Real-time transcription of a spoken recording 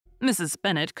Mrs.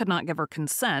 Bennet could not give her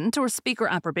consent or speak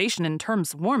her approbation in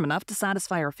terms warm enough to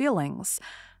satisfy her feelings,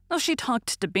 though she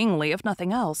talked to Bingley of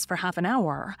nothing else for half an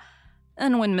hour.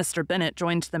 And when Mr. Bennet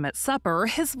joined them at supper,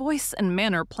 his voice and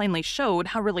manner plainly showed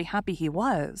how really happy he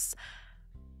was.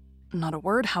 Not a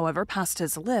word, however, passed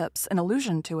his lips in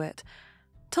allusion to it,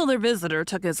 till their visitor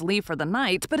took his leave for the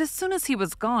night, but as soon as he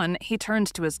was gone, he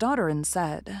turned to his daughter and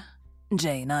said,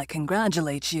 "Jane, I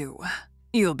congratulate you.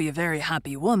 You'll be a very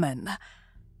happy woman."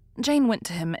 Jane went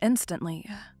to him instantly,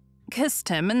 kissed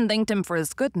him, and thanked him for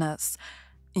his goodness.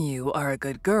 "You are a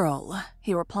good girl,"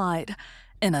 he replied,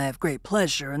 "and I have great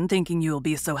pleasure in thinking you will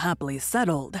be so happily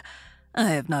settled. I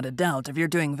have not a doubt of your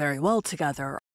doing very well together.